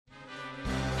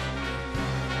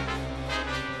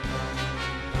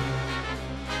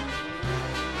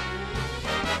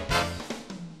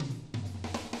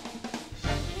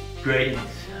Greetings.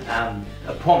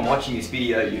 Upon watching this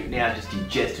video, you've now just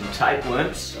ingested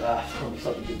tapeworms. Probably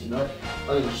something good to know. I'm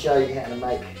going to show you how to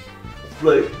make a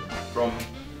flute from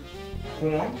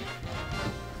horn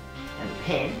and a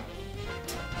pen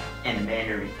and a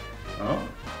mandarin. Oh,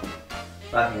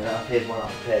 lucky enough, here's one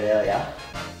I prepared earlier.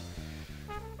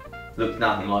 Looks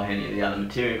nothing like any of the other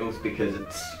materials because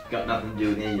it's got nothing to do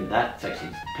with any of that. It's actually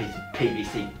a piece of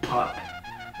PVC pipe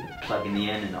with a plug in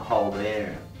the end and a hole there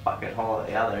and a bucket hole at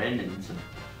the other end and some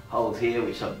holes here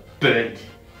which I burnt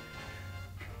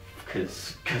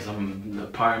because I'm a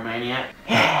pyromaniac.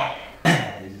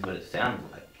 This is what it sounds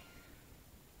like.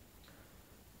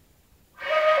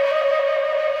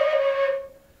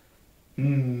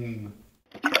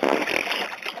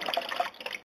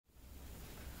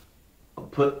 I'll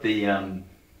put the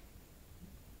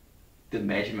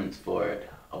measurements for it.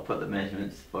 I'll put the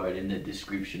measurements for it in the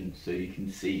description so you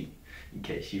can see in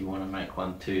case you want to make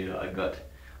one too. I got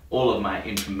all of my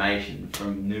information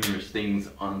from numerous things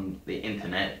on the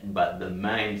internet, but the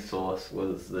main source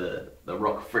was the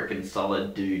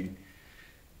rockfreakinsolid dude.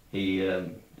 He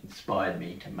inspired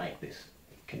me to make this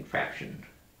contraption.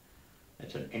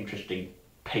 It's an interesting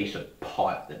piece of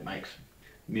pipe that makes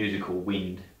musical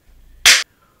wind.